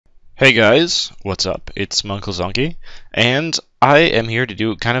Hey guys, what's up? It's munclesonkey, and I am here to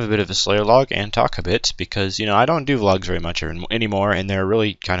do kind of a bit of a Slayer log and talk a bit because, I don't do vlogs very much anymore, and they're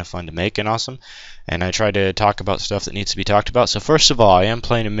really kind of fun to make and awesome, and I try to talk about stuff that needs to be talked about. So first of all, I am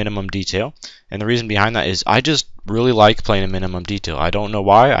playing a minimum detail, and the reason behind that is I just really like playing a minimum detail. I don't know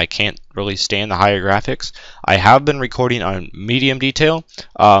why. I can't really stand the higher graphics. I have been recording on medium detail,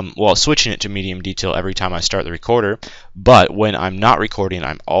 switching it to medium detail every time I start the recorder, but when I'm not recording,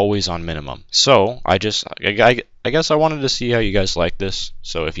 I'm always on minimum. So I guess I wanted to see how you guys like this.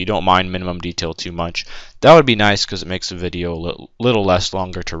 So if you don't mind minimum detail too much, that would be nice because it makes the video a little less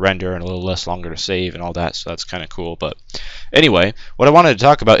longer to render and a little less longer to save and all that, so that's kind of cool. But anyway, what I wanted to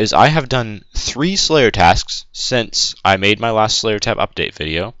talk about is I have done 3 Slayer tasks since I made my last Slayer tab update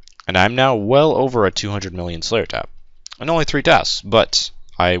video, and I'm now well over a 200 million Slayer tab. And only 3 tasks, but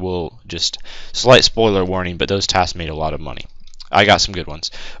I will just, slight spoiler warning, but those tasks made a lot of money. I got some good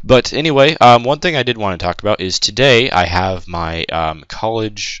ones. But anyway, one thing I did want to talk about is today I have my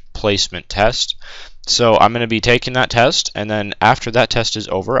college placement test. So I'm going to be taking that test, and then after that test is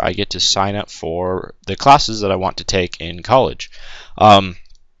over, I get to sign up for the classes that I want to take in college.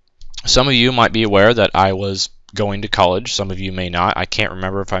 Some of you might be aware that I was going to college. Some of you may not. I can't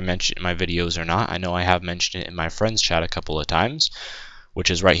remember if I mentioned it in my videos or not. I know I have mentioned it in my friends chat a couple of times, which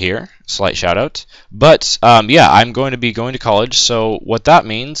is right here, slight shout out. But yeah, I'm going to be going to college, so what that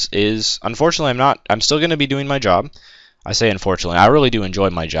means is, unfortunately, I'm still going to be doing my job. I say unfortunately, I really do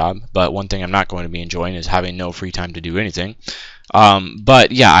enjoy my job, but one thing I'm not going to be enjoying is having no free time to do anything.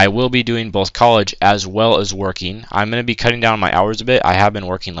 But yeah, I will be doing both college as well as working. I'm going to be cutting down my hours a bit. I have been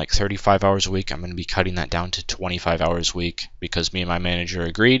working like 35 hours a week. I'm going to be cutting that down to 25 hours a week because me and my manager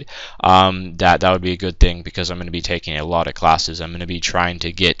agreed that would be a good thing because I'm going to be taking a lot of classes. I'm going to be trying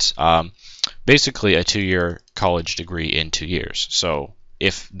to get basically a 2-year college degree in 2 years. So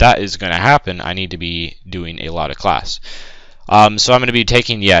if that is going to happen, I need to be doing a lot of class. So I'm going to be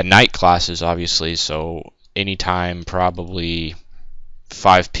taking, night classes, obviously, so anytime probably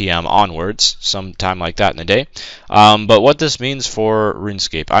 5 p.m. onwards, sometime like that in the day. But what this means for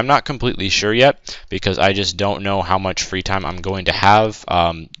Runescape, I'm not completely sure yet because I just don't know how much free time I'm going to have.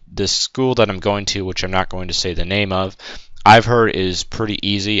 This school that I'm going to, which I'm not going to say the name of, I've heard is pretty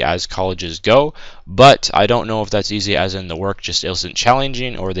easy as colleges go, but I don't know if that's easy as in the work just isn't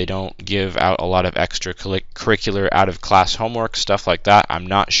challenging or they don't give out a lot of extracurricular out-of-class homework, stuff like that. I'm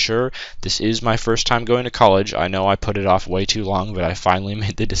not sure. This is my first time going to college. I know I put it off way too long, but I finally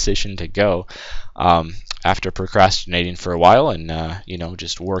made the decision to go after procrastinating for a while and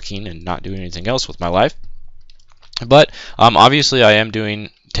just working and not doing anything else with my life. But obviously I am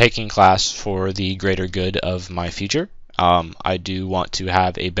taking class for the greater good of my future. I do want to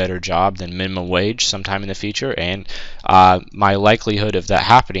have a better job than minimum wage sometime in the future, and my likelihood of that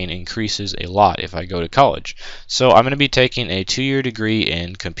happening increases a lot if I go to college. So I'm going to be taking a 2-year degree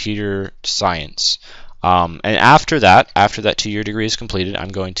in computer science. And after that 2-year degree is completed, I'm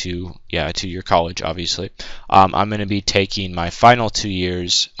going to, a 2-year college, obviously. I'm going to be taking my final 2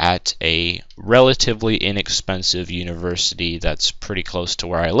 years at a relatively inexpensive university that's pretty close to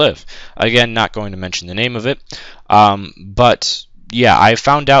where I live. Again, not going to mention the name of it. But yeah, I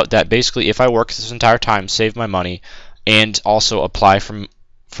found out that basically if I work this entire time, save my money, and also apply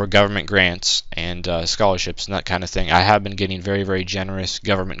for government grants and scholarships and that kind of thing. I have been getting very, very generous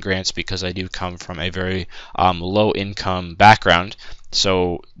government grants because I do come from a very low income background.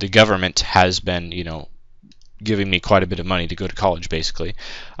 So the government has been, giving me quite a bit of money to go to college, basically.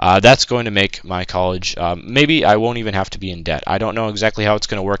 That's going to make my college, maybe I won't even have to be in debt. I don't know exactly how it's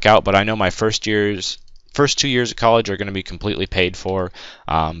going to work out, but I know my first 2 years of college are going to be completely paid for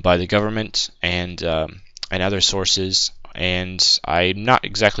by the government and other sources. And I'm not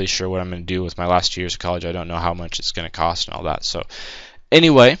exactly sure what I'm going to do with my last 2 years of college. I don't know how much it's going to cost and all that. So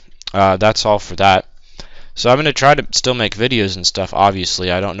anyway, that's all for that. So I'm going to try to still make videos and stuff, obviously.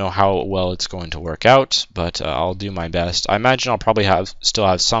 I don't know how well it's going to work out, but I'll do my best. I imagine I'll probably still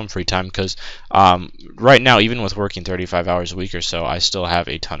have some free time because right now, even with working 35 hours a week or so, I still have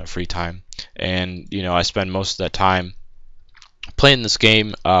a ton of free time. And, I spend most of that time playing this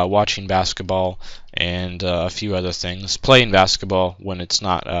game, watching basketball, and a few other things. Playing basketball when it's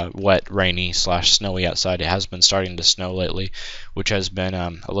not wet, rainy, /snowy outside. It has been starting to snow lately, which has been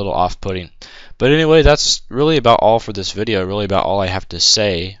a little off-putting. But anyway, that's really about all for this video, really about all I have to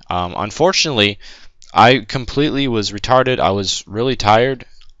say. Unfortunately, I completely was retarded. I was really tired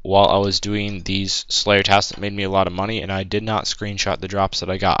while I was doing these Slayer tasks that made me a lot of money, and I did not screenshot the drops that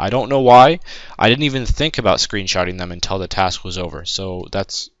I got. I don't know why. I didn't even think about screenshotting them until the task was over. So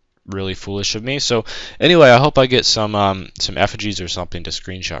that's really foolish of me. So anyway, I hope I get some effigies or something to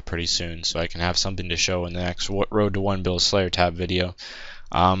screenshot pretty soon, so I can have something to show in the next Road to 1 Bill Slayer tab video.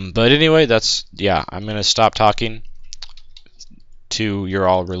 But anyway, I'm gonna stop talking to your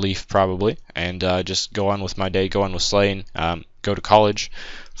all relief probably, and just go on with my day, go on with slaying, go to college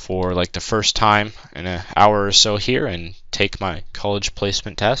for like the first time in an hour or so here, and take my college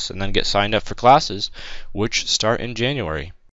placement test, and then get signed up for classes which start in January.